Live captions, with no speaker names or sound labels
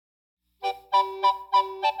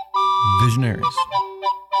Visionaries,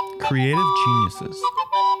 creative geniuses,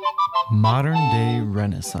 modern-day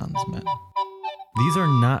Renaissance men. These are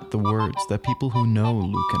not the words that people who know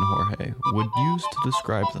Luke and Jorge would use to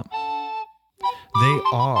describe them. They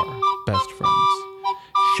are best friends,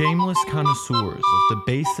 shameless connoisseurs of the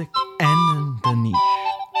basic and the niche.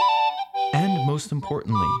 And most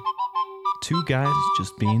importantly, two guys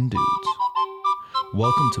just being dudes.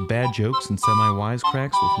 Welcome to Bad Jokes and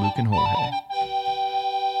Semi-Wisecracks with Luke and Jorge.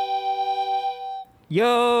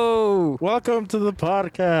 Yo! Welcome to the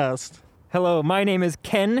podcast. Hello, my name is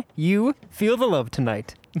Ken. You feel the love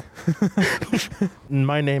tonight.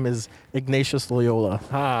 My name is Ignatius Loyola.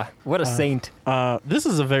 Ah, what a saint. This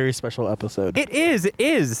is a very special episode. It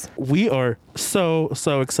is. We are so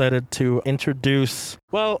excited to introduce,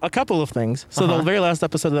 well, a couple of things. So the very last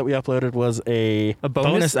episode that we uploaded was a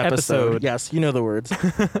bonus episode. Yes, you know the words.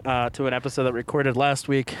 To an episode that we recorded last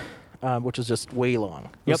week. Which was just way long.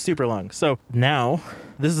 It was super long. So now,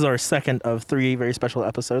 this is our second of 3 very special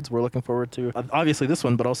episodes. We're looking forward to, obviously this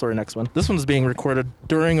one, but also our next one. This one's being recorded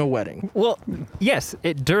during a wedding. Well, yes,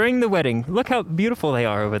 during the wedding. Look how beautiful they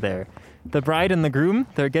are over there. The bride and the groom,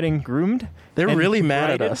 they're getting groomed. They're really mad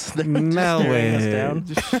at us. They're just staring us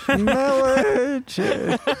down. Marriage.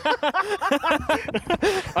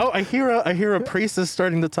 Oh, I hear a priest is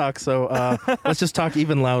starting to talk, so let's just talk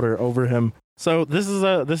even louder over him. So this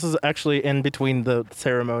is actually in between the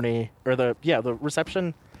ceremony or the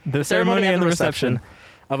reception. The ceremony and the reception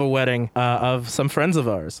of a wedding of some friends of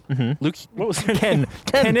ours. Mm-hmm. Luke, what was your name?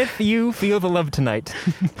 Kenneth, you feel the love tonight.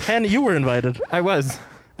 Ken, you were invited. I was.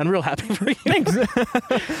 I'm real happy for you. Thanks.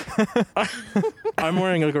 I'm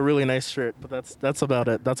wearing like a really nice shirt, but that's about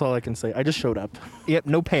it. That's all I can say. I just showed up. Yep,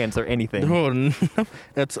 no pants or anything. Oh, no.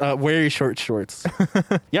 It's very short shorts.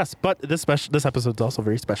 Yes, but this episode's also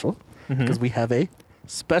very special because we have a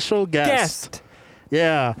special guest.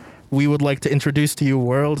 Yeah, we would like to introduce to you,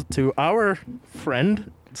 world, to our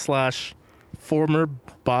friend / former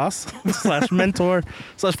boss / mentor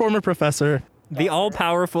 / former professor. The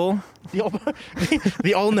all-powerful.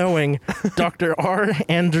 The all-knowing Dr. R.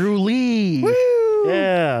 Andrew Lee. Woo!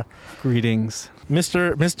 Yeah. Greetings.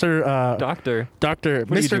 Mr. Doctor.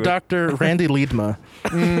 Mr. Dr. Randy Liedma.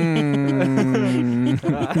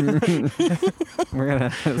 We're going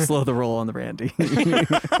to slow the roll on the Randy.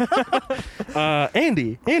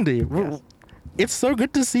 Andy, Yes. It's so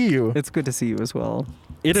good to see you. It's good to see you as well.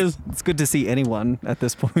 It is. It's good to see anyone at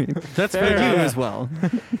this point. That's fair. fair. You as well.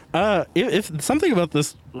 If something about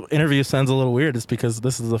this interview sounds a little weird, it's because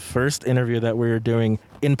this is the first interview that we're doing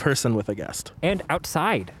in person with a guest. And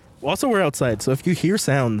outside. Also, we're outside, so if you hear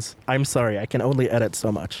sounds, I'm sorry. I can only edit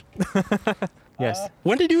so much. Yes.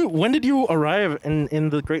 When did you arrive in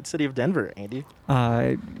the great city of Denver, Andy?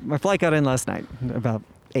 My flight got in last night, about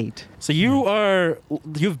 8. So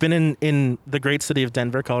you've been in the great city of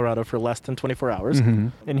Denver, Colorado for less than 24 hours. Mm-hmm.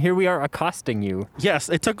 And here we are accosting you. Yes,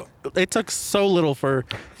 it took so little for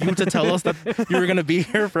you to tell us that you were going to be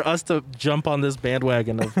here for us to jump on this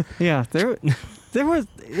bandwagon of. Yeah,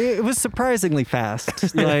 it was surprisingly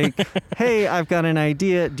fast. Like, hey, I've got an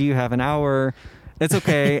idea. Do you have an hour? It's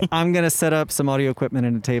okay. I'm going to set up some audio equipment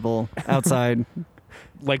and a table outside.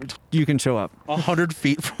 Like you can show up 100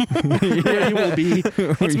 feet from where you will be.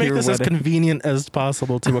 Let's make this as convenient as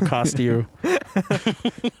possible to accost you.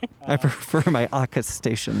 I prefer my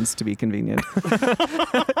accostations to be convenient.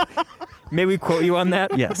 May we quote you on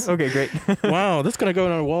that? Yes. Okay, great. Wow, that's going to go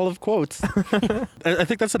on our wall of quotes. I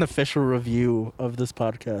think that's an official review of this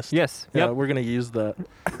podcast. Yes. Yeah, Yep. we're going to use that.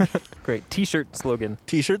 Great. T-shirt slogan.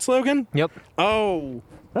 T-shirt slogan? Yep. Oh,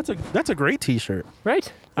 that's a great T-shirt.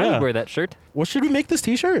 Right? I Yeah. would wear that shirt. Well, should we make this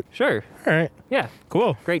T-shirt? Sure. All right. Yeah.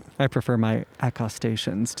 Cool. Great. I prefer my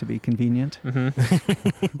accostations to be convenient.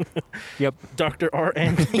 Yep. Dr. R.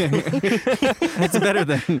 Andy. It's better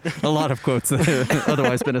than a lot of quotes that have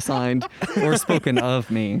otherwise been assigned or spoken of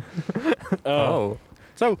me. Oh.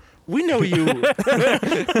 So we know you.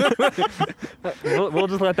 We'll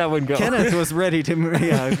just let that one go. Kenneth was ready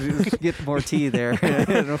to get more tea there.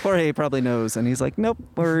 Jorge probably knows, and he's like, nope,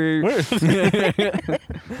 we're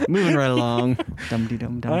moving right along.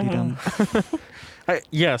 Dum-de-dum.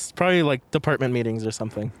 Yes, probably like department meetings or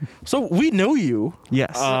something. So we know you.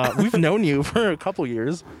 Yes. We've known you for a couple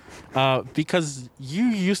years because you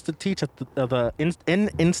used to teach at the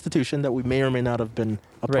institution that we may or may not have been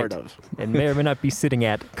a part of. And may or may not be sitting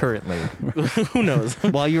at currently. Who knows?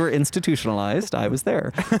 While you were institutionalized, I was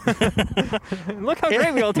there. Look how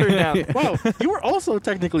great we all turned out. Wow, you were also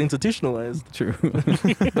technically institutionalized. True.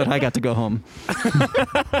 But I got to go home.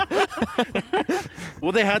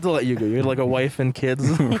 Well, they had to let you go. You had like a wife and kids.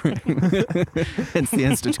 Hence the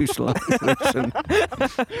institutionalization.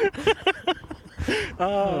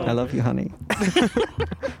 I love you, honey.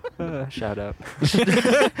 Shout out.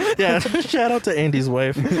 Yeah, shout out to Andy's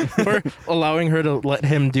wife for allowing her to let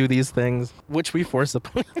him do these things, which we force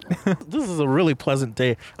upon. This is a really pleasant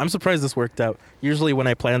day. I'm surprised this worked out. Usually when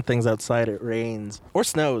I plan things outside, it rains or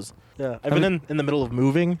snows. Yeah, I've been in the middle of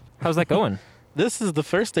moving. How's that going? This is the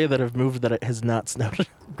first day that I've moved that it has not snowed.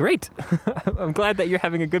 Great. I'm glad that you're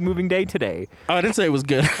having a good moving day today. Oh, I didn't say it was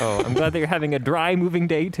good. Oh, I'm glad that you're having a dry moving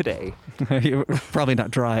day today. You're probably not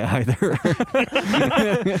dry either.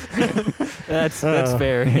 That's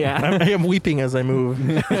fair. Yeah. I am weeping as I move.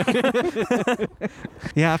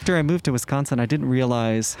 Yeah, after I moved to Wisconsin, I didn't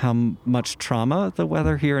realize how much trauma the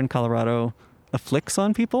weather here in Colorado afflicts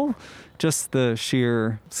on people. Just the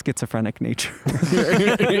sheer schizophrenic nature.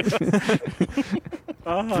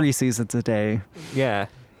 3 seasons a day. Yeah.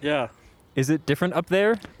 Yeah. Is it different up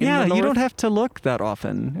there? Yeah, you don't north? have to look that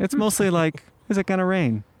often. It's mostly like, is it going to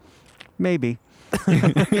rain? Maybe.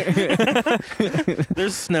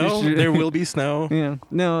 There's snow. There will be snow. Yeah.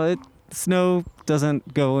 No, snow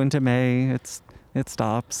doesn't go into May. It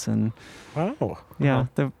stops, and Wow. yeah,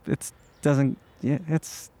 it's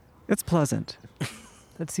pleasant.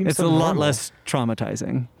 That seems It's so a lot normal. less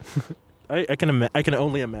traumatizing. I can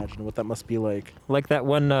only imagine what that must be like. Like that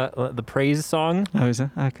one, the Praise song.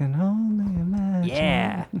 I can only imagine.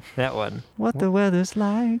 Yeah, that one. What the weather's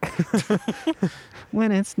like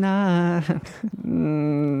when it's not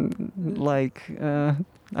like.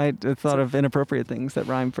 I thought of inappropriate things that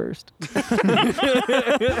rhyme first.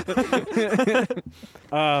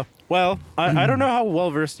 Well, I don't know how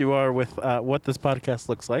well versed you are with what this podcast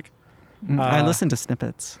looks like. I listen to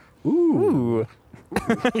snippets. Ooh.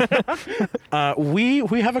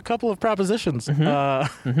 We have a couple of propositions.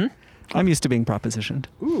 I'm used to being propositioned.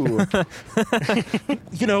 Ooh.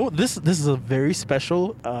 This is a very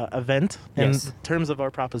special event in Yes. terms of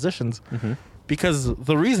our propositions, because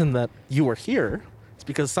the reason that you are here is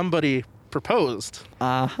because somebody proposed.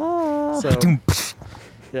 Aha. So,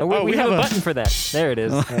 yeah. Oh, we have a button for that. There it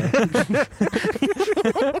is.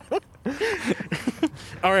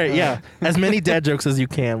 All right, yeah. As many dad jokes as you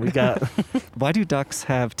can. We got. Why do ducks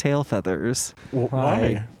have tail feathers?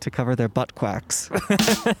 Why? To cover their butt quacks.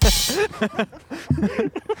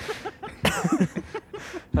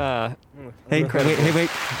 Hey, wait.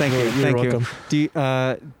 Thank you. You're Thank welcome. you.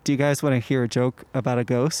 Do you guys want to hear a joke about a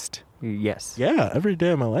ghost? Yes. Yeah, every day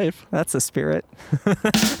of my life. That's a spirit.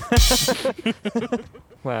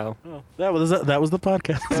 Wow. Oh, that was the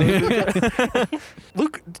podcast.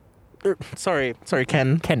 Luke, sorry,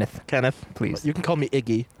 Ken. Kenneth, Kenneth, please. You can call me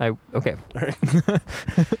Iggy. Okay.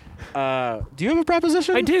 Do you have a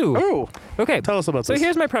proposition? I do. Oh, Okay. tell us about So this.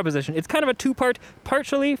 here's my proposition. It's kind of a two-part,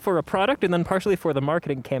 partially for a product and then partially for the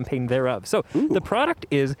marketing campaign thereof. So the product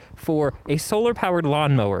is for a solar-powered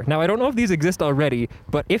lawnmower. Now, I don't know if these exist already,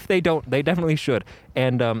 but if they don't, they definitely should.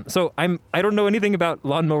 And so I don't know anything about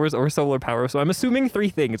lawnmowers or solar power, so I'm assuming 3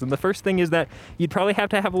 things. And the first thing is that you'd probably have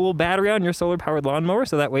to have a little battery on your solar-powered lawnmower,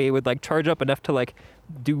 so that way it would like charge up enough to like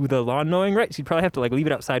do the lawn mowing, right? So you'd probably have to like leave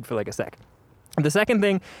it outside for like a sec. The second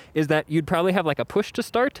thing is that you'd probably have like a push to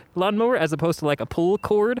start lawnmower as opposed to like a pull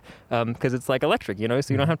cord, because it's like electric, so you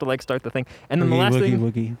don't have to like start the thing. And then the last thing,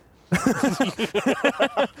 Woogie.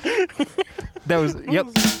 that was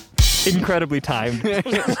incredibly timed.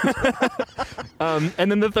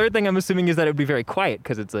 And then the third thing I'm assuming is that it would be very quiet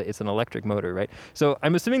because it's an electric motor, right? So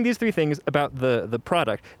I'm assuming these 3 things about the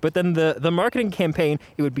product, but then the marketing campaign,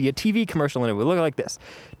 it would be a TV commercial and it would look like this.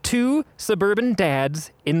 2 suburban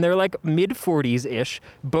dads in their like mid-40s-ish,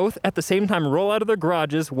 both at the same time roll out of their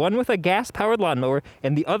garages, one with a gas-powered lawnmower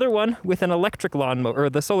and the other one with an electric lawnmower, or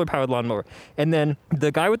the solar-powered lawnmower. And then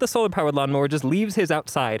the guy with the solar-powered lawnmower just leaves his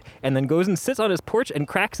outside and then goes and sits on his porch and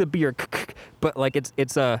cracks a beer. But like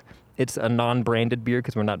it's a non-branded beer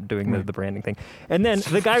because we're not doing the branding thing. And then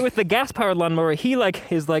the guy with the gas-powered lawnmower, he like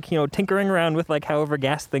is like, tinkering around with like however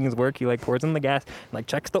gas things work. He like pours in the gas, like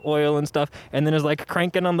checks the oil and stuff, and then is like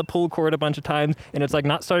cranking on the pull cord a bunch of times, and it's like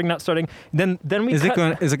not starting. Then we Is cut. it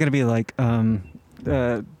going to be like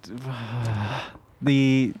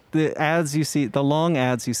the ads you see, the long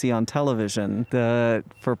ads you see on television,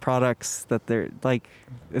 for products that they're like,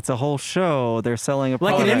 it's a whole show. They're selling a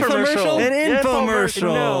Like an product. infomercial? An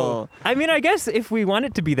infomercial. No. I mean, I guess if we want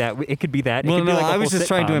it to be that, it could be that. It Well, could be no, like a I was whole just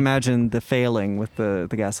trying to sitcom. imagine the failing with the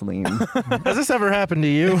gasoline. Has this ever happened to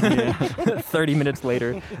you? 30 minutes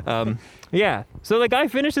later. Yeah. So the guy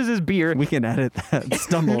finishes his beer. We can edit that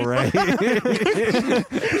stumble, right?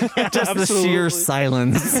 Just the sheer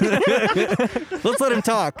silence. Let's let him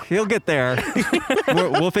talk. He'll get there.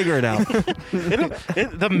 We'll figure it out.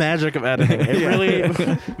 The magic of editing. It really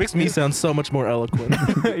makes me sound so much more eloquent.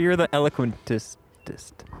 You're the eloquentist.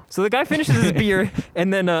 So the guy finishes his beer,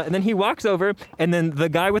 and then he walks over, and then the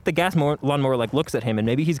guy with the gas lawnmower like looks at him, and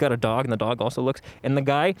maybe he's got a dog, and the dog also looks. And the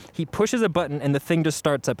guy, he pushes a button, and the thing just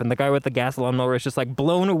starts up, and the guy with the gas lawnmower is just like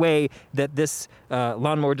blown away that this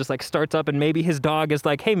lawnmower just like starts up, and maybe his dog is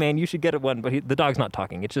like, "Hey man, you should get it one," but the dog's not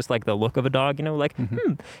talking. It's just like the look of a dog, like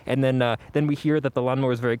And then we hear that the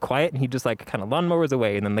lawnmower is very quiet, and he just like kind of lawnmowers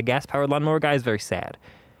away, and then the gas-powered lawnmower guy is very sad.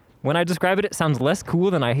 When I describe it, it sounds less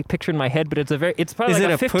cool than I picture in my head, but it's probably is like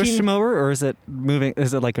it a a 15... push mower or is it moving?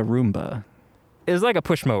 Is it like a Roomba? It's like a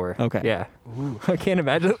push mower. Okay. Yeah. Ooh. I can't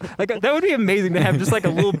imagine. Like that would be amazing to have just like a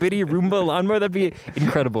little bitty Roomba lawnmower. That'd be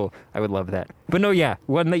incredible. I would love that. But no, yeah,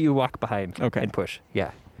 one that you walk behind and push.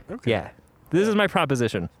 Yeah. Okay. Yeah. This is my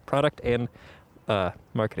proposition: product and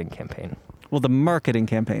marketing campaign. Well, the marketing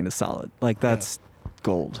campaign is solid. Like that's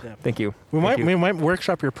gold. Yeah. Thank you. We might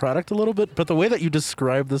workshop your product a little bit, but the way that you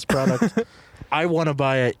describe this product, I want to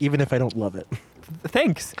buy it even if I don't love it.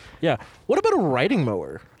 Thanks. Yeah. What about a riding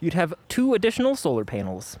mower? You'd have 2 additional solar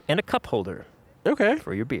panels and a cup holder Okay.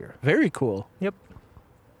 for your beer. Very cool. Yep.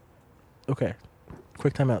 Okay.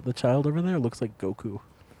 Quick time out. The child over there looks like Goku.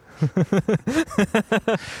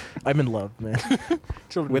 I'm in love, man.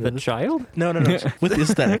 With a child? No. With the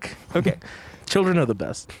aesthetic. Okay. Children are the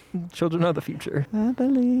best. Children are the future. I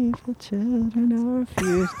believe the children are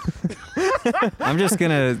future. I'm just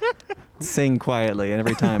going to sing quietly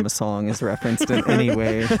every time a song is referenced in any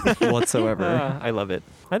way whatsoever. I love it.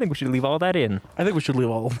 I think we should leave all that in. I think we should leave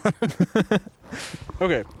all of that.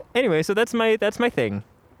 Okay. Anyway, so that's my thing.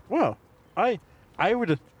 Wow. I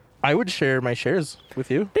would share my shares with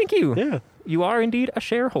you. Thank you. Yeah. You are indeed a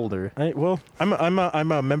shareholder. I'm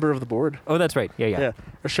a member of the board. Oh, that's right. Yeah.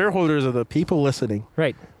 Our shareholders are the people listening.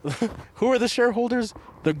 Right. Who are the shareholders?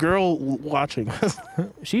 The girl watching.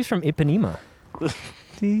 She's from Ipanema.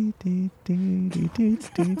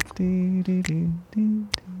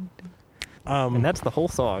 And that's the whole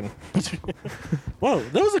song. Whoa,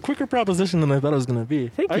 that was a quicker proposition than I thought it was going to be.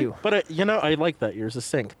 Thank you. But I like that. You're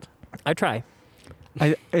succinct. I try.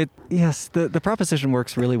 Yes, the proposition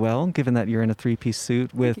works really well, given that you're in a 3-piece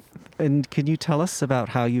suit with. And can you tell us about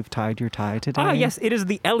how you've tied your tie today? Ah, yes, it is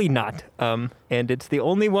the Ellie knot, and it's the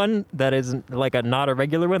only one that is like not a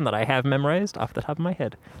regular one that I have memorized off the top of my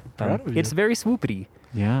head. Proud of you. It's very swoopity.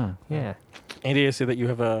 Yeah. Yeah. Andy, I see that you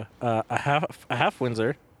have a half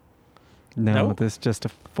Windsor. No, this is just a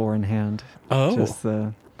 4-in-hand. Oh. Just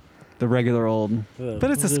the regular old. But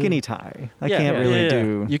it's a skinny tie. I can't really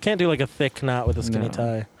do. You can't do like a thick knot with a skinny No.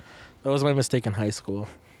 tie. That was my mistake in high school.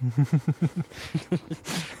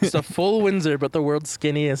 It's a full Windsor, but the world's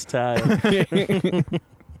skinniest tie.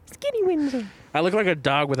 Skinny Windsor. I look like a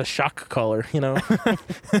dog with a shock collar,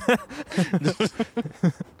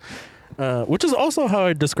 which is also how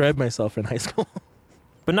I described myself in high school.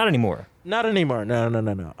 But not anymore. Not anymore.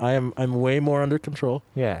 No. I'm way more under control.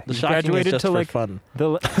 Yeah. The you shocking graduated is just to for like fun.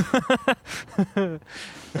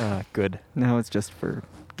 Good. Now it's just for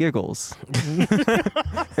giggles.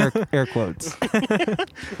 air quotes.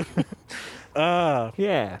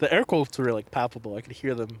 Yeah. The air quotes were like palpable. I could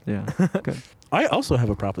hear them. Yeah. Good. I also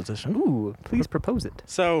have a proposition. Ooh, please propose it.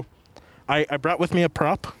 So, I brought with me a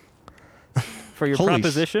prop. For your Holy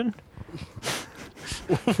proposition?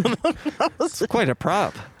 It's quite a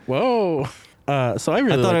prop. Whoa. So I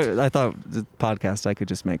really I thought the podcast I could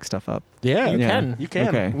just make stuff up. Yeah, You can. You can.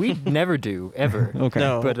 Okay. We never do, ever. Okay.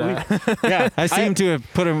 No, But yeah, I seem to have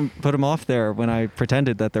put him off there when I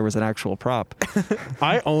pretended that there was an actual prop.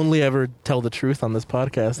 I only ever tell the truth on this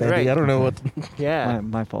podcast, Andy. Right. I don't know what. yeah.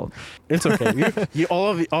 My fault. It's okay. You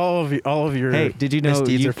all of your. Hey, did you know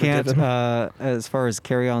misdeeds you are can't, forgiven. as far as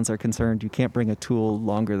carry-ons are concerned, you can't bring a tool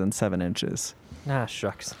longer than 7 inches. Ah,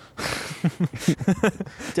 shucks.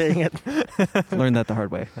 Dang it. Learned that the hard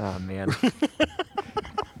way. Oh, man.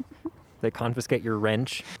 They confiscate your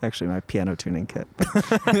wrench. Actually, my piano tuning kit.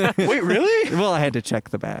 Wait, really? Well, I had to check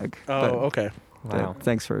the bag. Oh, but- okay. but Wow.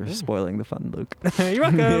 thanks for spoiling the fun, Luke. You're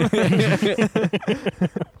welcome.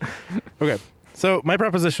 Okay. So my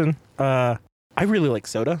proposition. I really like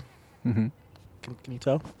soda. Mm-hmm. Can you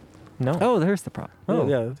tell? No. Oh, there's the prop. Oh.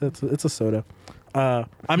 Yeah. It's a soda.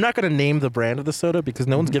 I'm not going to name the brand of the soda because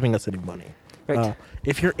no one's giving us any money. Right.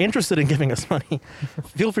 If you're interested in giving us money,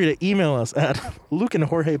 feel free to email us at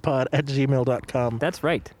lukeandjorgepod@gmail.com. That's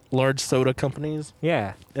right. Large soda companies.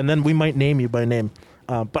 Yeah. And then we might name you by name.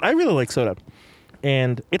 But I really like soda.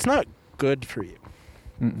 And it's not good for you.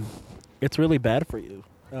 Mm-mm. It's really bad for you.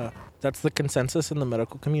 That's the consensus in the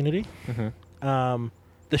medical community. Mm-hmm.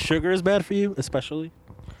 The sugar is bad for you, especially.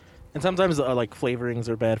 And sometimes like flavorings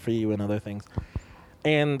are bad for you and other things.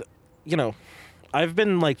 And, you know, I've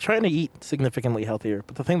been like trying to eat significantly healthier,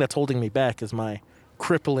 but the thing that's holding me back is my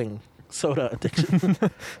crippling soda addiction.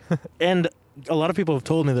 And a lot of people have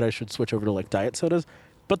told me that I should switch over to like diet sodas,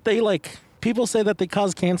 but people say that they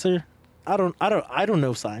cause cancer. I don't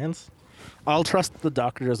know science. I'll trust the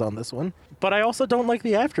doctors on this one, but I also don't like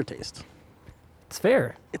the aftertaste. It's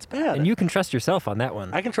fair. It's bad. And you can trust yourself on that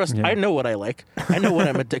one. I can trust. Yeah. I know what I like. I know what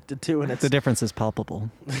I'm addicted to, and it's The difference is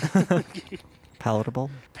palpable. Palatable.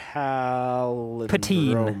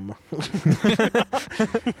 palindrome.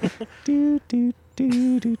 Do, do,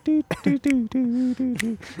 do, do, do, do, do, do,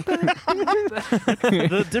 do.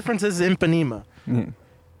 The difference is empanema. Yeah.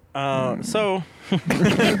 So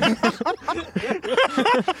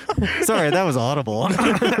Sorry, that was audible.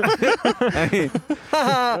 I mean,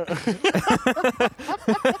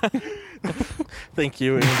 thank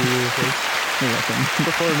you, Andy. you're welcome.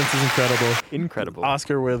 Performance is incredible. Incredible.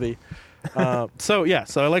 Oscar worthy. So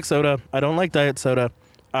I like soda. I don't like diet soda.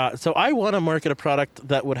 So I want to market a product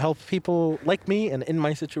that would help people like me and in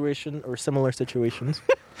my situation or similar situations.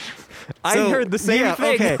 I heard the same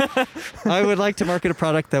thing. Okay. I would like to market a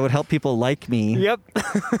product that would help people like me. Yep.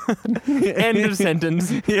 End of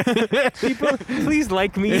sentence. People, please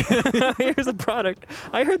like me. Here's a product.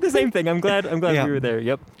 I heard the same thing. I'm glad Yeah. we were there.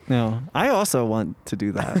 Yep. No, I also want to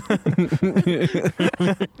do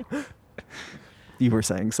that. You were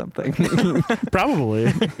saying something.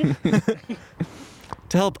 Probably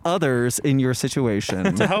To help others in your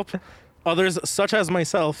situation. to help others such as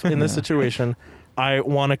myself in this situation. I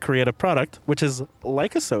want to create a product which is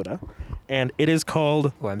like a soda, and it is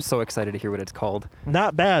called Oh, I'm so excited to hear what it's called.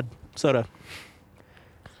 Not Bad Soda.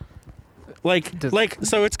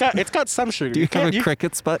 So it's got some sugar. Do you have a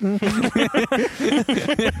crickets button?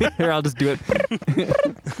 Here, I'll just do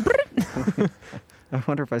it. I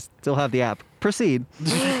wonder if I still have the app. Proceed.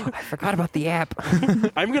 I forgot about the app.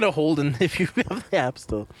 I'm gonna hold in if you have the app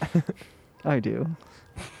still. I do.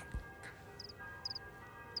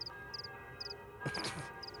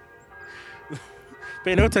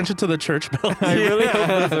 Pay no attention to the church bell. I really hope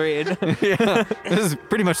that's right. Yeah. This is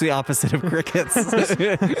pretty much the opposite of crickets.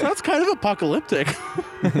 Sounds kind of apocalyptic.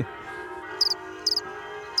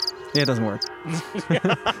 Yeah, it doesn't work.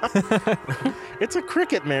 It's a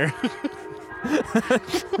cricket mare.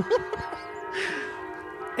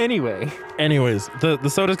 Anyway. Anyways, the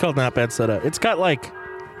soda's called Not Bad Soda. It's got like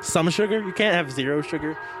some sugar. You can't have zero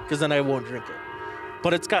sugar because then I won't drink it.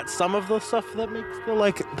 But it's got some of the stuff that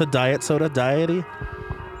makes the diet soda diety.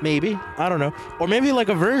 Maybe. I don't know. Or maybe like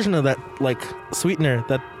a version of that like sweetener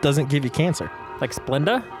that doesn't give you cancer. Like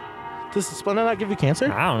Splenda? Does Splenda not give you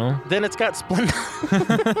cancer? I don't know. Then it's got Splenda.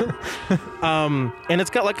 And it's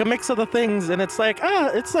got like a mix of the things, and it's like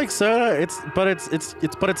it's like soda. But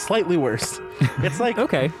it's slightly worse. It's like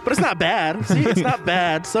Okay. but it's not bad. See, it's not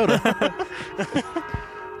bad soda.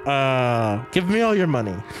 Give me all your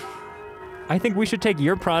money. I think we should take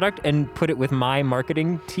your product and put it with my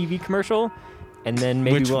marketing TV commercial, and then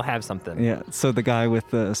maybe we'll have something. Yeah, so the guy with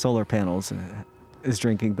the solar panels is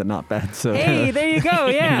drinking the Not Bad soda. Hey, there you go.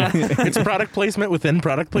 Yeah. It's product placement within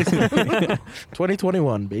product placement.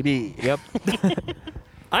 2021, baby. Yep.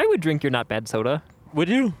 I would drink your Not Bad soda. Would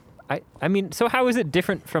you? I mean, so how is it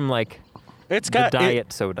different from like It's the got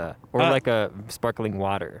diet soda or uh, like a sparkling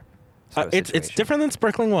water? sort of it's situation? different than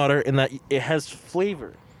sparkling water in that it has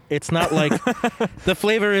flavor. It's not like the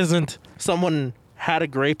flavor isn't someone had a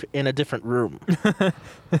grape in a different room.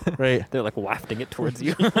 Right? They're like wafting it towards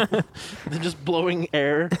you. They're just blowing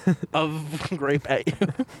air of grape at you.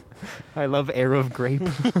 I love air of grape.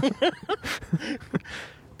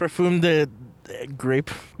 Perfumed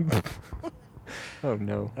grape. Oh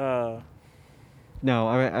no. No,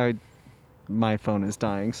 I my phone is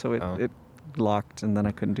dying, so Oh. it locked, and then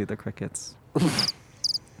I couldn't do the crickets.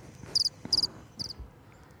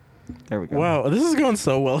 There we go. Wow, this is going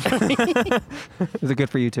so well for me. Is it good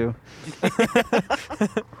for you too?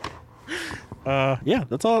 Yeah,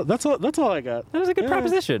 that's all I got. That was a good Yeah.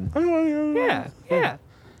 proposition. Yeah. Yeah.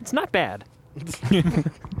 It's not bad.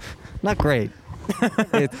 Not great.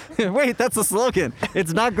 Wait, that's the slogan.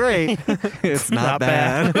 It's not great. It's not, Not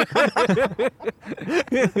bad.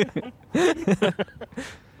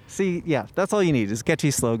 See, yeah, that's all you need is a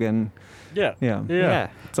catchy slogan. Yeah. Yeah. Yeah.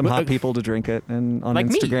 Some But, hot people to drink it and on Like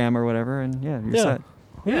me. Instagram or whatever, and yeah, you're Yeah. set.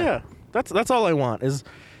 Yeah. That's all I want is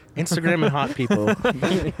Instagram and hot people.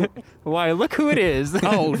 Why, look who it is.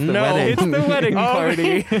 Oh, no. It's the wedding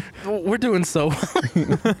party. We're doing so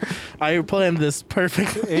well. I planned this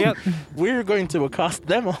perfect. Yep. We're going to accost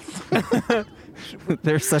them all.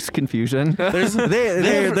 There's such confusion.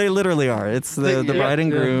 They literally are. It's the bride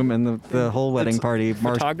and groom and the whole wedding party.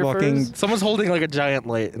 Walking. Someone's holding like a giant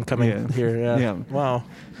light and coming here. Yeah. Wow.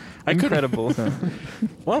 Incredible.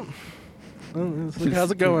 Well,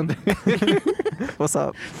 how's it going? What's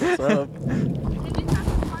up? What's up?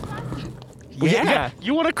 Yeah.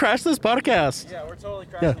 You want to crash this podcast? Yeah, we're totally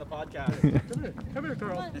crashing the podcast. Come here,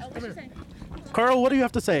 Carl. Come here. Carl, what do you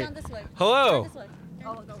have to say? Hello.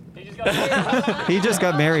 He just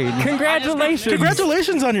got married. Congratulations.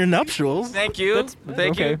 Congratulations on your nuptials. Thank you.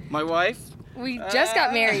 Thank you. My wife. We just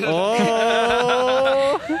got married.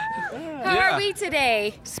 Oh. How are we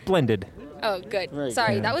today? Splendid. Oh, good.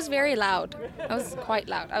 Sorry, that was very loud. That was quite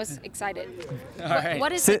loud. I was excited.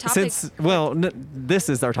 What is the topic? This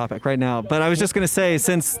is our topic right now. But I was just going to say,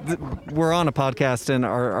 since we're on a podcast and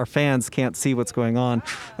our fans can't see what's going on,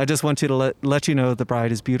 I just want you to let you know the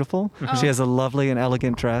bride is beautiful. She has a lovely and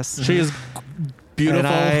elegant dress. She is beautiful. And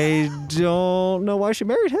I don't know why she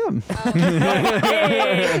married him.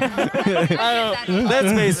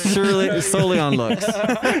 That's based solely on looks.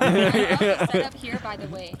 Set up here, by the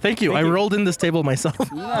way. Thank you. I rolled in this table myself.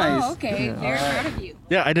 Nice. Oh, okay. Very proud of you.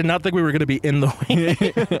 Yeah, I did not think we were going to be in the way.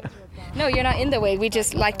 No, you're not in the way. We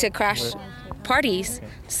just like to crash parties,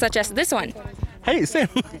 such as this one. Hey, Sam.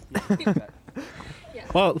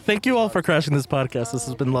 Well, thank you all for crashing this podcast. This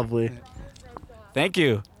has been lovely. Thank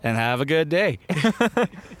you, and have a good day.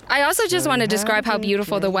 I also just want to describe how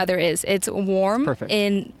beautiful the weather is. It's warm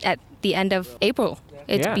at the end of April.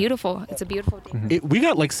 It's beautiful. It's a beautiful day. We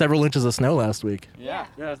got like several inches of snow last week. Yeah,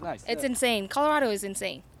 that's nice. It's insane. Colorado is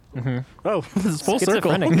insane. Oh, this is full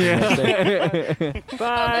circle. Bye.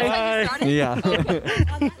 Yeah.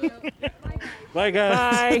 Bye,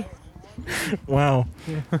 guys. Bye. Wow.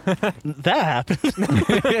 That happened.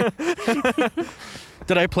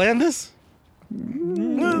 Did I plan this?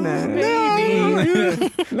 No.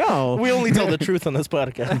 We only tell the truth on this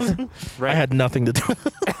podcast. I had nothing to do with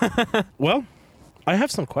it. Well, I have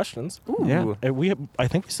some questions. Yeah. I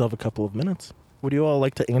think we still have a couple of minutes. Would you all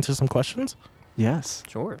like to answer some questions? Yes.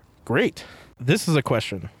 Sure. Great. This is a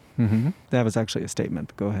question. Mm-hmm. That was actually a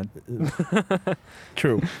statement. Go ahead.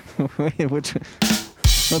 True. Wait, which...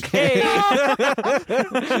 Okay. No!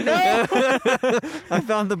 I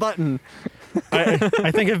found the button.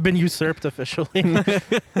 I think I've been usurped officially.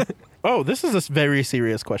 Oh, this is a very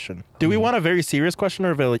serious question. Do we want a very serious question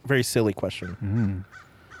or a very, very silly question?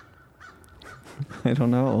 I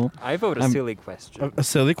don't know. I vote a silly question. A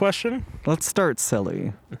silly question? Let's start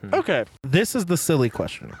silly. Okay. This is the silly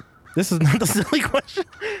question. This is not the silly question.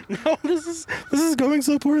 No, this is going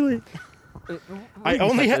so poorly. I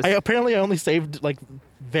only saved like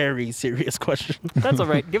very serious questions. That's all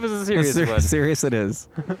right. Give us a serious one. Serious it is.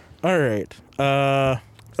 All right.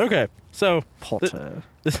 Okay. So Potter.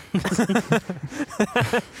 He's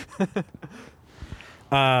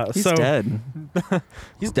dead.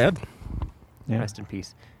 He's dead. Yeah. Rest in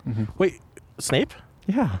peace. Wait, Snape?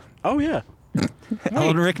 Yeah. Oh yeah.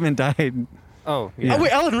 Alan Rickman died. Oh, Yeah. Oh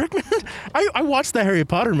wait, Alan Rickman. I watched the Harry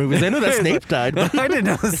Potter movies. I know that Snape died. But I didn't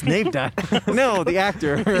know Snape died. No, the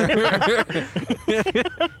actor.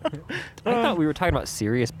 I thought we were talking about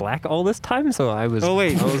Sirius Black all this time, so I was. Oh,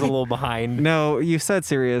 wait. I was a little behind. No, you said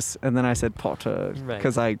Sirius, and then I said Potter Right.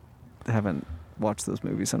 because I haven't watched those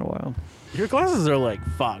movies in a while. your glasses are like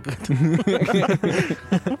fogged.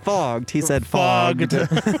 Fogged. He said fogged.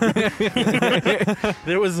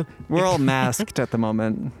 There was. We're all masked at the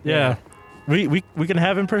moment. Yeah. We can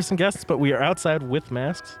have in-person guests, but we are outside with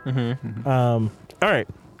masks. All right.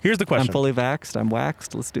 Here's the question. I'm fully vaxxed. I'm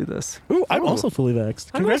waxed. Let's do this. Ooh, I'm also fully vaxxed.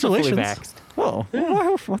 I'm also fully Congratulations. vaxxed. Whoa.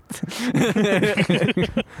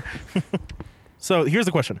 So here's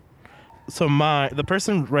the question. So the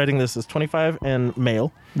person writing this is 25 and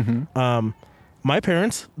male. My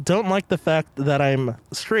parents don't like the fact that I'm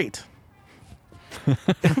straight.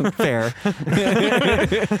 Fair.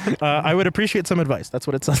 I would appreciate some advice. That's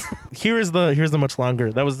what it says. Here's the much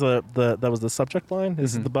longer. That was the subject line.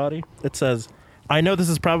 This is the body. It says, I know this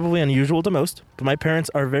is probably unusual to most, but my parents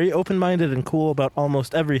are very open-minded and cool about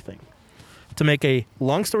almost everything. To make a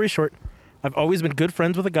long story short, I've always been good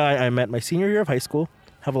friends with a guy I met my senior year of high school,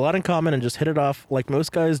 have a lot in common, and just hit it off like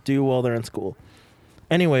most guys do while they're in school.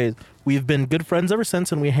 Anyways, we've been good friends ever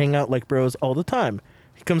since, and we hang out like bros all the time.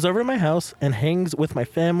 He comes over to my house and hangs with my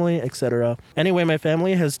family, etc. Anyway, my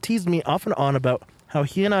family has teased me off and on about how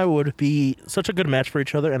he and I would be such a good match for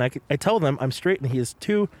each other, and I tell them I'm straight and he is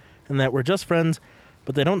too, and that we're just friends,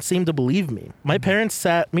 but they don't seem to believe me. My parents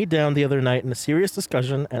sat me down the other night in a serious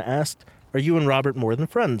discussion and asked, are you and Robert more than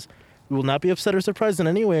friends? We will not be upset or surprised in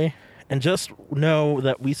any way, and just know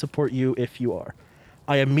that we support you if you are.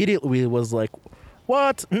 I immediately was like,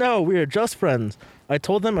 what? No, we are just friends. I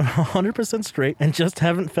told them I'm 100% straight and just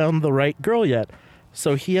haven't found the right girl yet.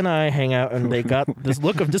 So he and I hang out, and they got this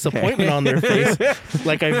look of disappointment on their face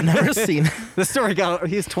like I've never seen. The story got,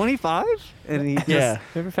 he's 25? And he just,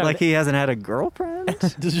 like he hasn't had a girlfriend?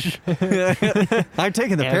 I'm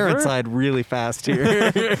taking the parent side really fast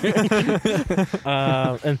here.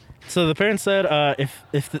 And so the parents said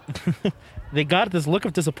they got this look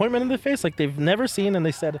of disappointment in their face like they've never seen, and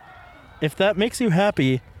they said, if that makes you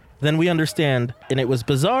happy, then we understand. And it was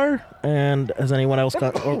bizarre, and has anyone else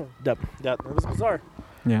got... Oh, it was bizarre.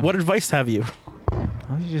 Yeah. What advice have you?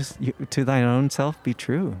 Well, to thine own self be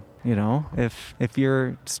true. You know, if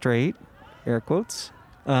you're straight, air quotes,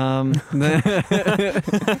 to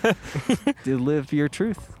live your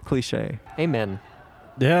truth, cliche. Amen.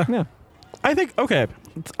 Yeah. I think, okay.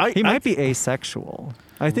 He might be asexual.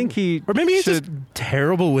 I think he... Or maybe he's just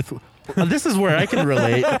terrible with... This is where I can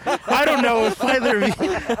relate. I don't know if either of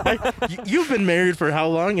you... You've been married for how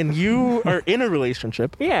long, and you are in a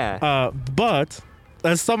relationship. Yeah. But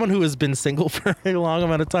as someone who has been single for a long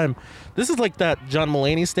amount of time, this is like that John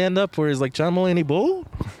Mulaney stand-up where he's like, John Mulaney bull?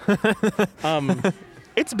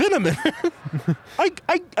 It's been a minute.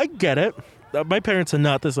 I get it. My parents are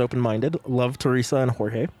not this open-minded. Love Teresa and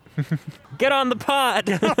Jorge. Get on the pod.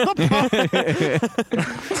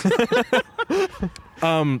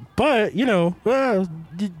 But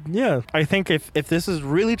yeah, I think if this is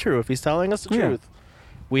really true, if he's telling us the truth,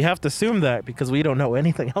 we have to assume that because we don't know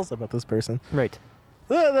anything else about this person. Right.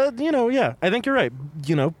 I think you're right.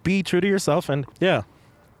 Be true to yourself, and yeah.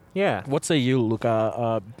 What say you,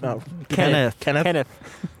 Luca? Kenneth.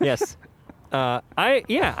 Yes. I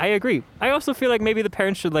agree. I also feel like maybe the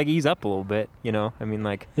parents should like ease up a little bit. I mean,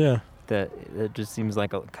 like, that it just seems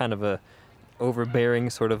like a kind of a overbearing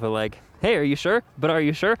sort of a like, hey, are you sure? But are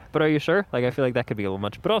you sure? But are you sure? Like, I feel like that could be a little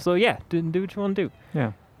much. But also, do what you want to do.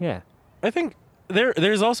 Yeah. I think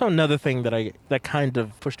there's also another thing that kind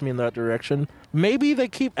of pushed me in that direction. Maybe they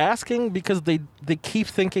keep asking because they keep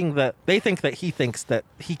thinking that they think that he thinks that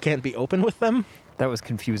he can't be open with them. That was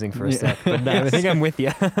confusing for a sec, but I think I'm with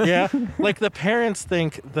you. Yeah, like the parents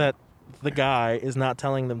think that the guy is not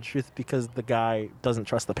telling them the truth because the guy doesn't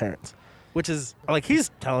trust the parents, which is like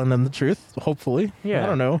he's telling them the truth, hopefully. Yeah. I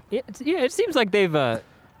don't know. It seems like they've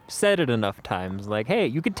said it enough times. Like, hey,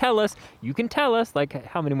 you can tell us. Like,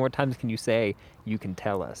 how many more times can you say you can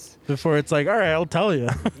tell us? Before it's like, all right, I'll tell you.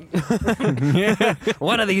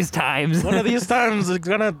 One of these times. He's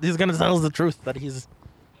gonna tell us the truth that he's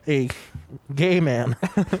a gay man.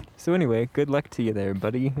 So anyway, good luck to you there,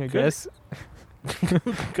 buddy, I guess.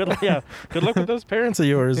 Good luck with those parents of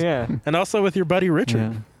yours. Yeah. And also with your buddy Richard.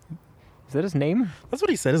 Yeah. Is that his name? That's what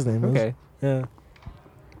he said his name was. Okay. Yeah.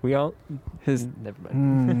 We all... Never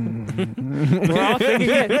mind. We're all thinking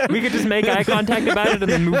it. We could just make eye contact about it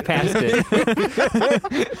and then move past it.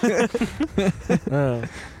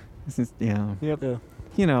 This is, yeah. Yep.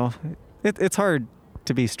 Yeah. It's hard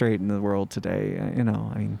to be straight in the world today. I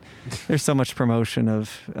mean, there's so much promotion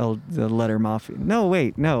of the letter mafia. No,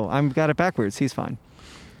 wait, no, I've got it backwards. He's fine.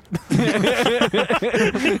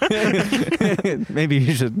 Maybe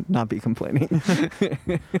you should not be complaining.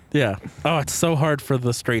 Yeah. Oh, it's so hard for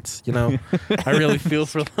the straights, I really feel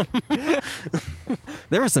for them.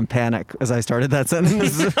 There was some panic as I started that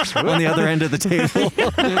sentence on the other end of the table.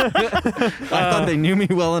 I thought they knew me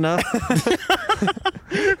well enough.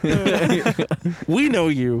 We know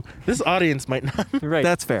you. This audience might not. Right.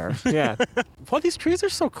 That's fair. Yeah. Well, these trees are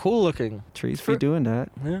so cool looking. Trees be doing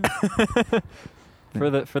that. Yeah. For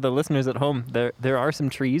the listeners at home, there are some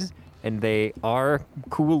trees, and they are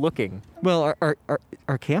cool looking. Well,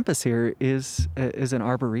 our campus here is an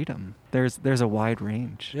arboretum. There's a wide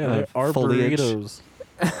range. Yeah, they're arboritos.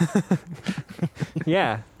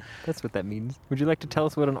 Yeah, that's what that means. Would you like to tell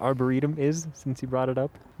us what an arboretum is, since you brought it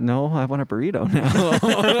up? No, I want a burrito now.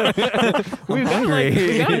 we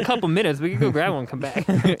got a couple minutes. We can go grab one and come back.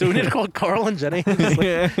 Do we need to call Carl and Jenny?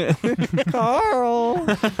 Carl!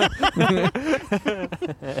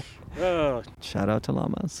 Shout out to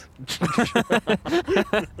llamas.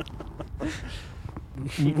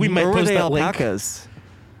 We might or were post they that alpacas? Link.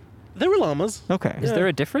 There were llamas. Okay. Is there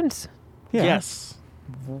a difference? Yeah. Yes.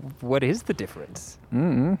 What is the difference?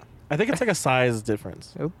 Mm-hmm. I think it's like a size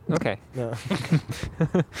difference. Oh, okay. Yeah.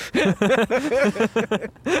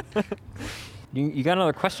 You got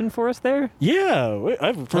another question for us there? Yeah, I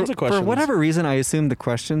have tons of questions. For whatever reason, I assumed the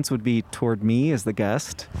questions would be toward me as the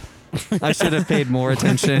guest. I should have paid more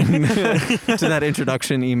attention to that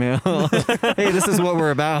introduction email. Hey, this is what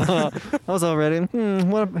we're about. I was already,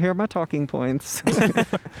 here are my talking points.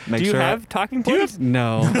 Do you have talking points?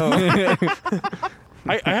 No.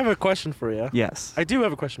 I have a question for you. Yes. I do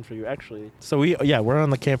have a question for you, actually. So we're on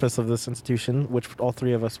the campus of this institution, which all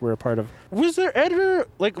three of us were a part of. Was there ever,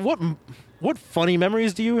 like, what funny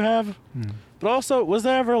memories do you have? But also, was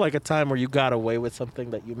there ever, like, a time where you got away with something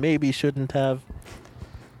that you maybe shouldn't have?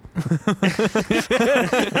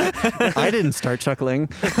 I didn't start chuckling.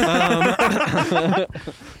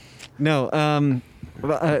 No.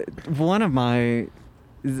 One of my...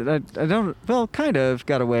 kind of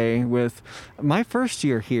got away with my first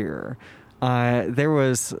year here. There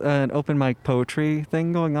was an open mic poetry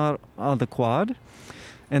thing going on the quad.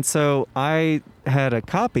 And so I had a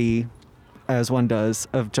copy, as one does,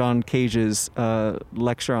 of John Cage's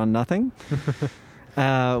lecture on nothing,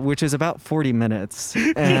 which is about 40 minutes.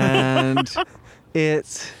 And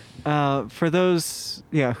it... for those,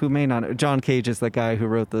 who may not know, John Cage is the guy who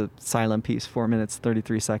wrote the silent piece, 4 minutes,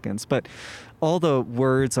 33 seconds. But all the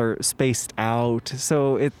words are spaced out.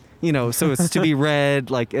 So so it's to be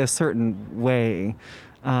read like a certain way.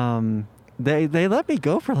 They let me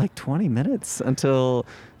go for like 20 minutes until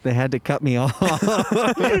they had to cut me off.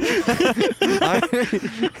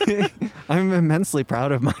 I'm immensely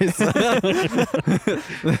proud of myself.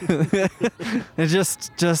 And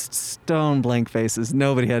just stone blank faces.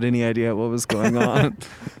 Nobody had any idea what was going on.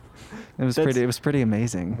 It was pretty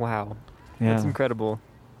amazing. Wow. Yeah. That's incredible.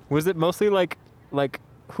 Was it mostly like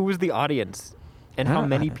who was the audience and how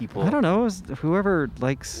many people? I don't know. It was whoever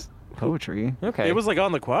likes poetry. Okay. It was like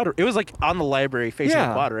on the quad. It was like on the library facing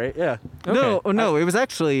the quad, right? Yeah. Okay. No. It was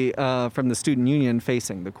actually from the student union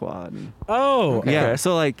facing the quad. Oh. Okay. Yeah.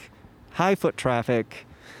 So like high foot traffic,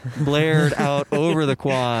 blared out over the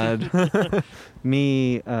quad.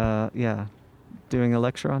 Me, doing a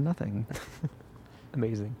lecture on nothing.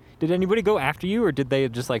 Amazing. Did anybody go after you, or did they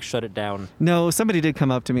just like shut it down? No, somebody did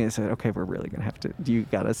come up to me and said, "Okay, we're really gonna have to. You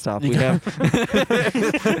gotta stop.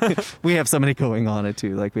 We have somebody going on it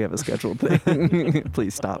too. Like we have a scheduled thing.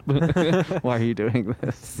 Please stop. Why are you doing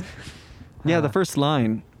this?" Yeah, the first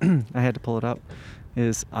line, I had to pull it up,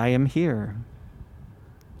 is "I am here,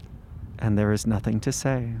 and there is nothing to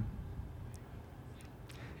say.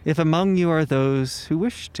 If among you are those who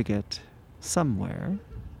wish to get somewhere,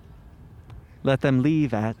 let them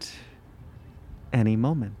leave at any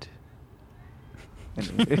moment."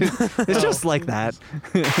 It's just like that.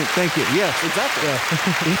 Thank you. Yes, exactly. Yeah.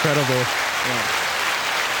 Incredible. Yeah.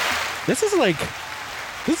 This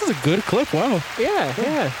is a good clip. Wow.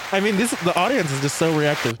 Yeah. I mean, the audience is just so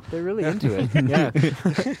reactive. They're really into it. Yeah.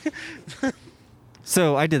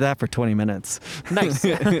 So I did that for 20 minutes. Nice.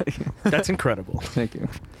 That's incredible. Thank you.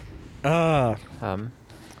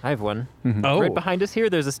 I have one. Mm-hmm. Oh. Right behind us here,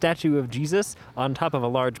 there's a statue of Jesus on top of a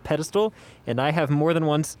large pedestal, and I have more than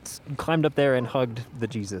once climbed up there and hugged the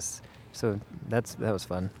Jesus. So that was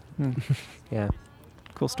fun. Yeah.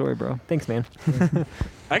 Cool story, bro. Thanks, man.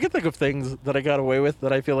 I can think of things that I got away with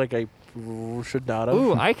that I feel like I should not have.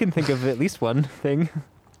 Ooh, I can think of at least one thing.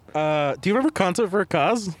 Do you remember Concert for a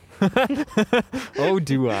Cause? Oh,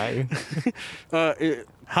 do I?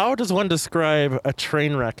 How does one describe a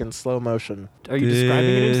train wreck in slow motion? Are you describing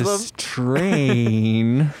it in slow? This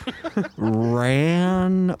train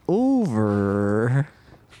ran over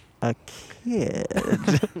a kid.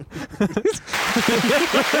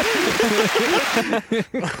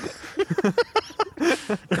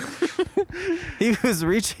 He was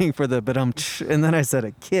reaching for the and then I said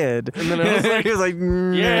a kid. And then I was like, he was like,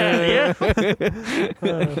 yeah.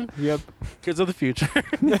 Yep. Kids of the future.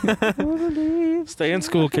 Stay in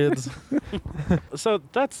school, kids. So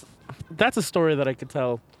that's a story that I could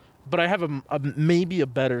tell, but I have maybe a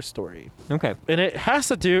better story. Okay. And it has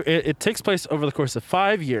to do. It takes place over the course of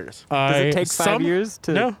 5 years. Does it take 5 years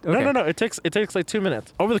to? No. It takes like 2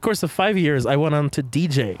 minutes. Over the course of 5 years, I went on to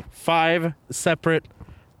DJ 5 separate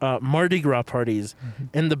Mardi Gras parties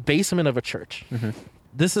in the basement of a church. Mm-hmm.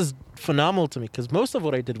 This is phenomenal to me because most of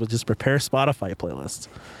what I did was just prepare Spotify playlists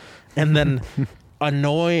and then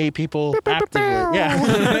annoy people actively.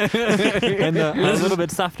 Yeah. And a little bit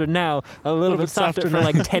softer now, a little bit softer for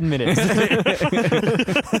like 10 minutes.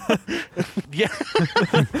 Yeah.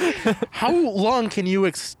 How long can you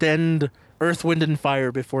extend Earth, Wind, and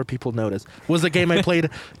Fire before people notice? Was a game I played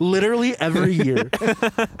literally every year.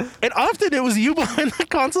 And often it was you behind the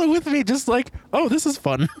console with me, just like, oh, this is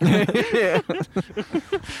fun. Because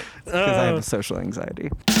I have social anxiety.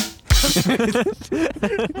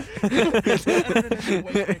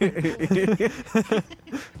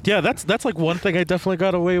 Yeah, that's like one thing I definitely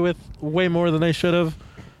got away with way more than I should have.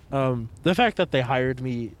 The fact that they hired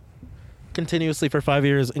me continuously for 5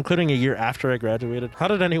 years, including a year after I graduated. How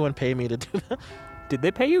did anyone pay me to do that? Did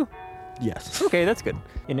they pay you? Yes. Okay, that's good.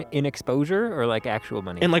 In exposure or like actual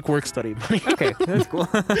money? In like work study money. Okay, that's cool.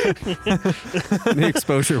 The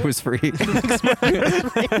exposure was free.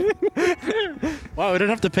 Wow, I didn't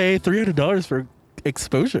have to pay $300 for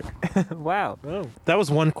exposure. Wow. Oh, that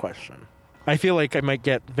was one question. I feel like I might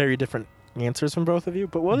get very different answers from both of you,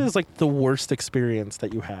 but what is like the worst experience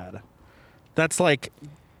that you had? That's like,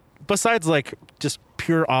 besides like just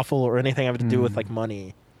pure awful or anything having to do with like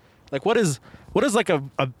money. Like what is like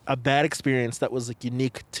a bad experience that was like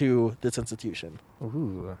unique to this institution?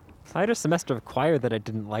 Ooh. I had a semester of choir that I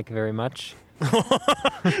didn't like very much.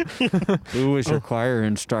 Who was your choir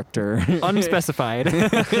instructor? Unspecified.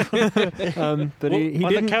 But On he the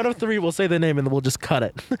didn't. count of 3, we'll say the name and then we'll just cut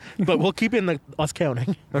it. But we'll keep in us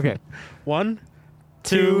counting. Okay. 1,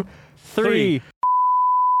 2, 3.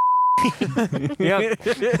 Yep.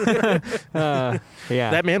 Yeah.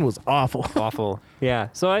 That man was awful. Awful. Yeah.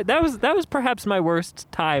 So that was perhaps my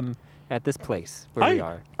worst time at this place where we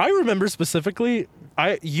are. I remember specifically,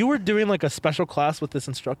 you were doing like a special class with this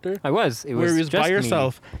instructor. I was. It was where he was just by me.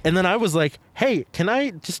 yourself, and then I was like, "Hey, can I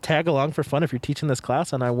just tag along for fun if you're teaching this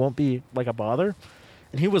class, and I won't be like a bother?"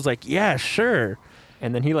 And he was like, "Yeah, sure."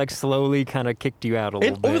 And then he like slowly kind of kicked you out a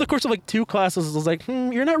little And bit. over the course of like 2 classes, I was like,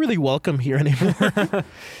 "You're not really welcome here anymore."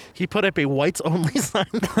 He put up a whites only sign.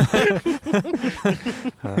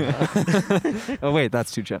 Oh wait,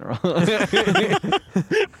 that's too general.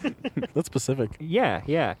 That's specific.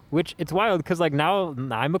 Yeah. Which it's wild because like now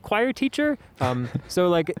I'm a choir teacher. So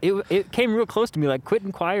like it came real close to me, like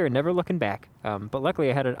quitting choir and never looking back. But luckily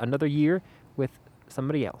I had another year with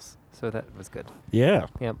somebody else, so that was good. Yeah.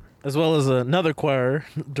 Yep. As well as another choir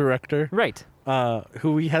director, Right.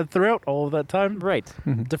 who we had throughout all of that time. Right.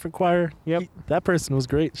 Different choir. Yep. That person was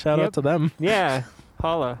great. Shout Yep. out to them. Yeah.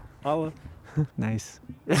 Holla. Holla. Nice.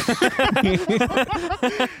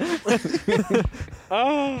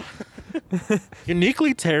 Oh.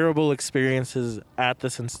 Uniquely terrible experiences at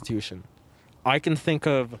this institution. I can think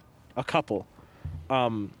of a couple.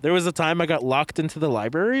 There was a time I got locked into the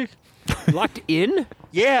library. Locked in?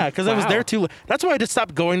 Yeah, because I was Wow. there too. That's why I just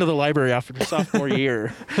stopped going to the library after sophomore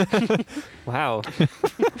year. Wow.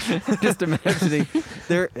 Just imagining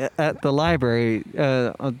there at the library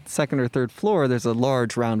on second or third floor. There's a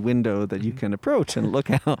large round window that you can approach and look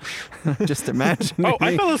out. Just imagine. Oh,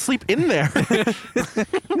 I fell asleep in there.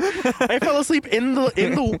 I fell asleep in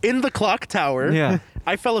the clock tower. Yeah.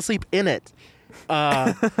 I fell asleep in it.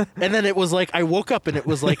 And then it was like I woke up and it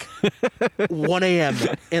was like 1 a.m.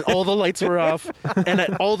 and all the lights were off and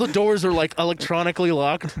all the doors are like electronically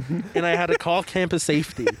locked and I had to call campus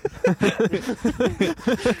safety.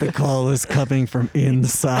 The call is coming from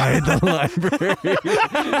inside the library.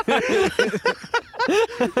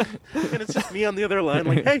 And it's just me on the other line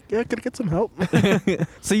like, hey, yeah, can I get some help?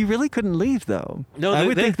 So you really couldn't leave, though. No, I they-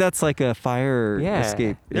 would think that's like a fire Yeah.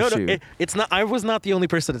 escape No, issue. it's not. I was not the only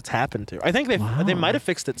person it's happened to. I think they might have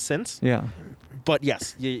fixed it since. Yeah. But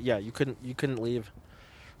yes, you couldn't leave.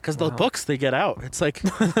 Because the books they get out, it's like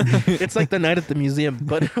it's like the night at the museum,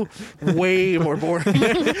 but way more boring.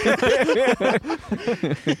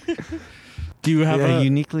 Do you have a a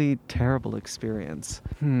uniquely terrible experience?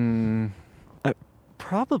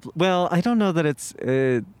 Probably. Well, I don't know that it's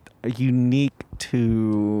unique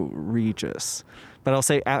to Regis, but I'll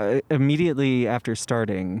say immediately after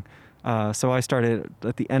starting. So I started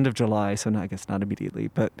at the end of July, so I guess not immediately,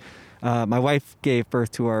 but my wife gave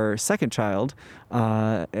birth to our second child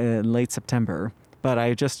in late September, but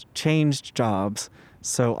I just changed jobs,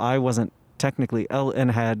 so I wasn't technically and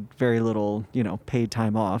had very little, paid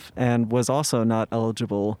time off, and was also not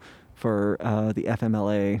eligible for the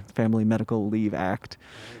FMLA, Family Medical Leave Act,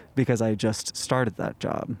 because I just started that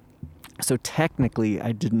job. So technically,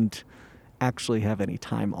 I didn't actually have any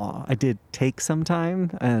time off. I did take some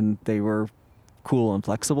time, and they were cool and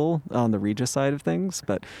flexible on the Regis side of things,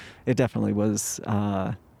 but it definitely was,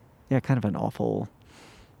 kind of an awful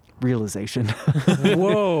realization.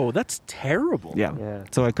 Whoa, that's terrible. Yeah.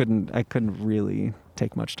 So I couldn't really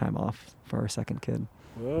take much time off for our second kid.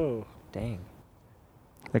 Whoa. Dang.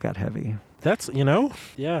 That got heavy. That's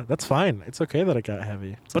that's fine. It's okay that it got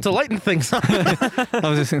heavy. But to lighten things up, I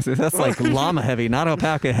was just going to say, that's like llama heavy, not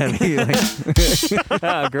alpaca heavy.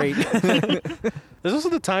 Ah, great. there's also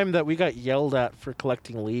the time that we got yelled at for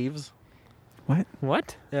collecting leaves. What?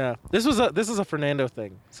 What? Yeah, this is a Fernando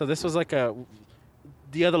thing. So this was like a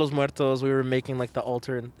Dia de los Muertos. We were making like the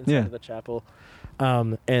altar inside of the chapel,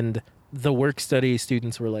 and the work study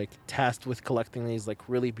students were like tasked with collecting these like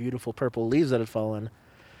really beautiful purple leaves that had fallen.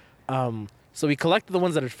 So we collected the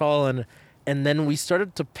ones that had fallen, and then we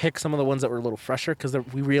started to pick some of the ones that were a little fresher because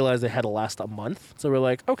we realized they had to last a month. So we're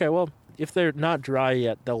like, okay, well, if they're not dry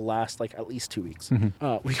yet, they'll last like at least 2 weeks.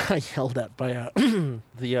 We got yelled at by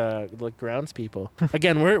the groundspeople.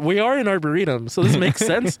 Again, we are in Arboretum, so this makes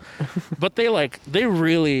sense. But they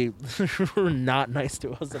really were not nice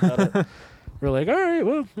to us about it. We're like, all right,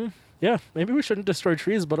 well, yeah, maybe we shouldn't destroy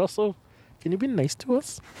trees, but also, can you be nice to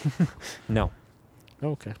us? No.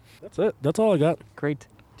 Okay, that's it. That's all I got. Great.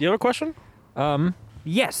 Do you have a question?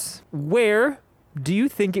 Yes. Where do you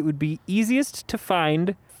think it would be easiest to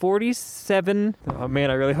find 47? Oh man,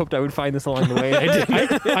 I really hoped I would find this along the way. I did.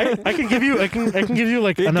 I can give you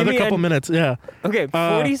like another couple minutes. Yeah. Okay,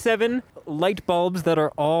 47 light bulbs that are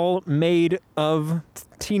all made of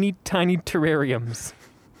teeny tiny terrariums.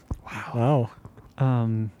 Wow.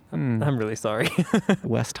 I'm really sorry.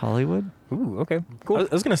 West Hollywood? Ooh, okay, cool. I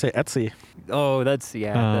was gonna say Etsy. Oh, that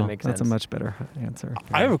makes sense. That's a much better answer.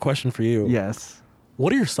 I have a question for you. Yes. What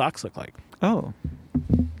do your socks look like? Oh.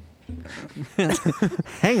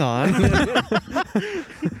 Hang on.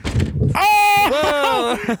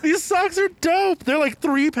 Oh! These socks are dope. They're like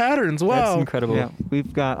 3 patterns. Wow. That's incredible. Yeah,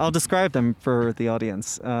 I'll describe them for the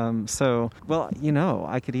audience. I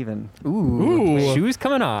could even. Ooh. Shoes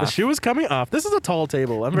coming off. The shoe is coming off. This is a tall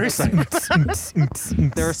table. I'm very excited.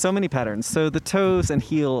 There are so many patterns. So the toes and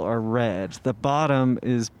heel are red. The bottom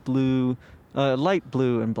is blue, light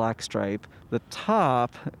blue and black stripe. The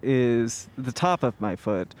top of my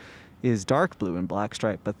foot is dark blue and black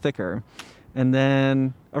stripe, but thicker. And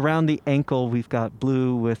then around the ankle, we've got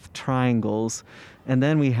blue with triangles. And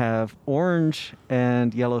then we have orange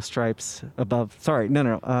and yellow stripes above.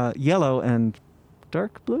 Yellow and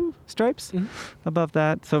dark blue stripes above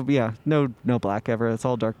that. So yeah, no black ever. It's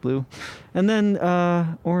all dark blue. And then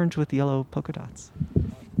orange with yellow polka dots.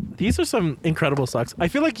 These are some incredible socks. I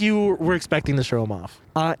feel like you were expecting to show them off.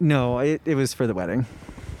 No, it was for the wedding.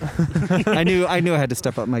 I knew I had to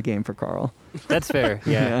step up my game for Carl. That's fair.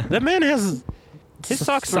 Yeah. That man has His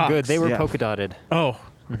socks were good. They were polka dotted. Oh.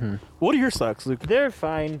 What are your socks, Luke? They're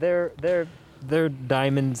fine. They're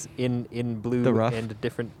diamonds in blue The rough? and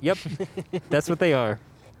different. Yep. That's what they are.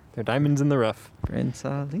 They're diamonds in the rough. Prince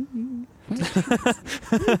Ali.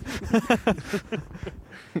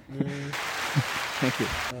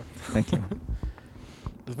 Thank you.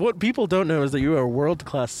 What people don't know is that you are a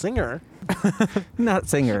world-class singer. Not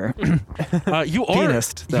singer. You are.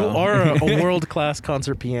 Pianist, You though. are a world-class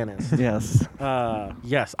concert pianist. Yes.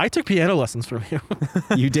 Yes, I took piano lessons from you.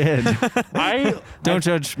 You did. Don't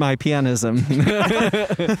judge my pianism.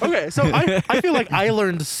 Okay, so I feel like I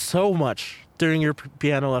learned so much during your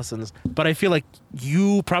piano lessons, but I feel like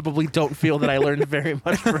you probably don't feel that I learned very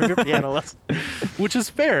much from your piano lessons, which is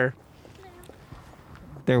fair.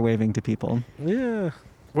 They're waving to people. Yeah.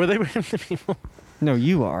 Were they waving to people? No,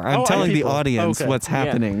 you are. I'm telling the people. audience Okay. what's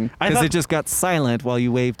happening because it just got silent while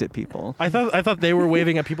you waved at people. I thought they were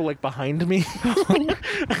waving at people like behind me.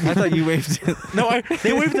 I thought you waved. No,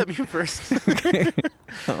 they waved at me first.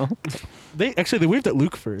 Oh. They waved at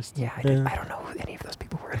Luke first. Yeah, I don't know who any of those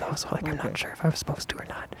people were though, so I'm not sure if I was supposed to or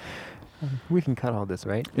not. We can cut all this,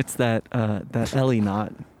 right? It's that Ellie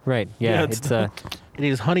knot. Right. Yeah. It's it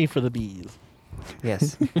is honey for the bees.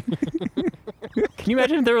 Yes. Can you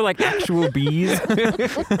imagine if there were like actual bees?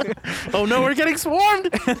 Oh no, we're getting swarmed!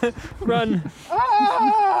 Run.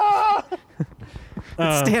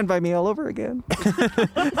 Stand By Me all over again.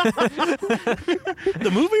 The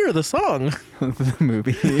movie or the song? The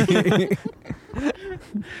movie.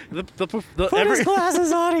 Put his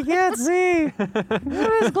glasses on, he can't see.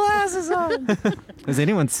 Put his glasses on. Has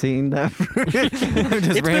anyone seen that? I'm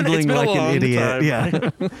just rambling been like a long an idiot. time. Yeah.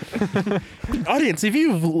 Audience, if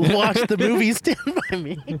you've watched the movie Stand By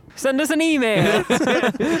Me, Send us an email.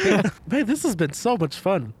 man, this has been so much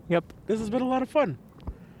fun. Yep. This has been a lot of fun.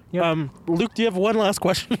 Yep. Luke, do you have one last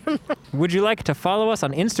question? Would you like to follow us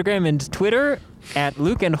on Instagram and Twitter at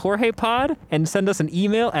Luke and Jorge Pod and send us an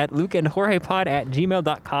email at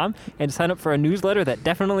lukeandjorgepod@gmail.com and sign up for a newsletter that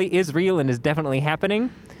definitely is real and is definitely happening?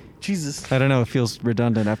 Jesus. I don't know. It feels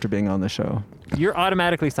redundant after being on the show. You're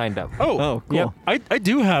automatically signed up. Oh, cool. Yep. I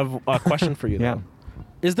do have a question for you, though. Yeah.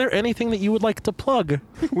 Is there anything that you would like to plug?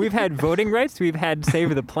 We've had voting rights. We've had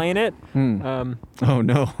Save the Planet. Oh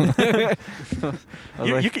no.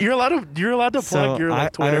 You're allowed to plug your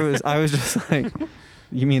Twitter. I was just like,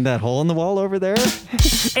 you mean that hole in the wall over there?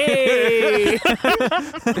 Hey!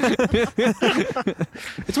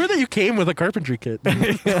 It's weird that you came with a carpentry kit.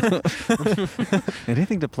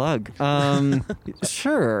 Anything to plug?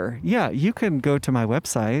 Sure. Yeah, you can go to my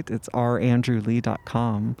website. It's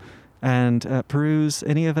randrewlee.com. and peruse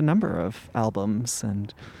any of a number of albums,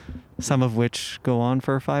 and some of which go on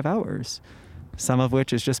for 5 hours. Some of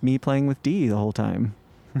which is just me playing with D the whole time.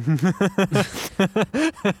 The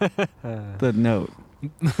note.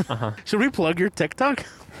 Should we plug your TikTok?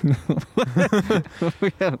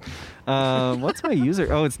 What's my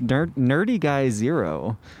user? Oh, it's Nerdy Guy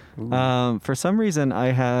 0. For some reason, I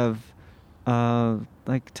have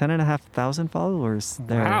like 10,500 followers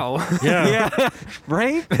there. Wow. Yeah. Yeah,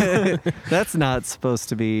 right? That's not supposed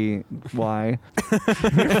to be why.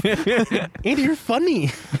 Andy, you're funny.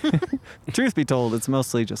 Truth be told, it's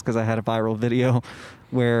mostly just because I had a viral video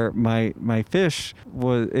where my fish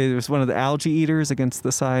was one of the algae eaters against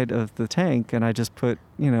the side of the tank, and I just put,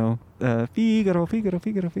 Figaro, Figaro,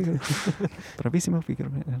 Figaro, Figaro. Bravissimo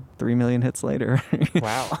Figaro. 3 million hits later.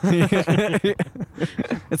 Wow.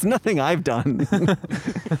 It's nothing I've done.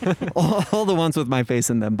 all the ones with my face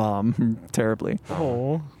in them bomb terribly.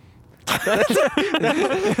 Oh.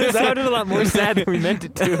 It sounded a lot more sad than we meant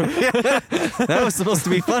it to. That was supposed to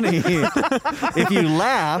be funny. If you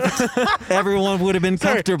laughed, everyone would have been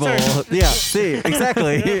comfortable. Sorry. Yeah, see,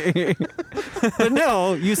 exactly. But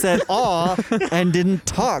no, you said aw and didn't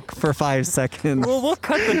talk for 5 seconds. Well, we'll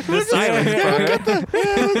cut the silence part.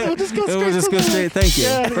 We'll just go straight. We'll just go straight. Thank you.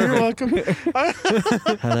 Yeah, you're welcome.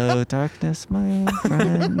 Hello, darkness, my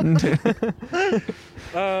friend. Do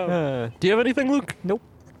you have anything, Luke? Nope.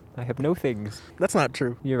 I have no things. That's not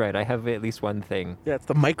true. You're right. I have at least one thing. Yeah, it's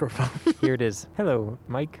the microphone. Here it is. Hello,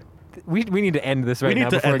 Mike. We need to end this right we need now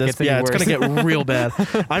to before end it this. gets any worse. It's going to get real bad.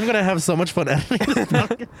 I'm going to have so much fun editing this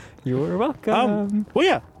podcast. You're welcome. Well,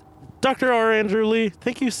 yeah. Dr. R. Andrew Lee,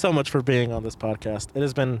 thank you so much for being on this podcast. It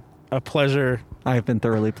has been a pleasure. I have been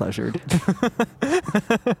thoroughly pleasured. All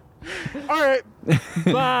right.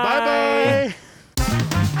 Bye. Bye-bye.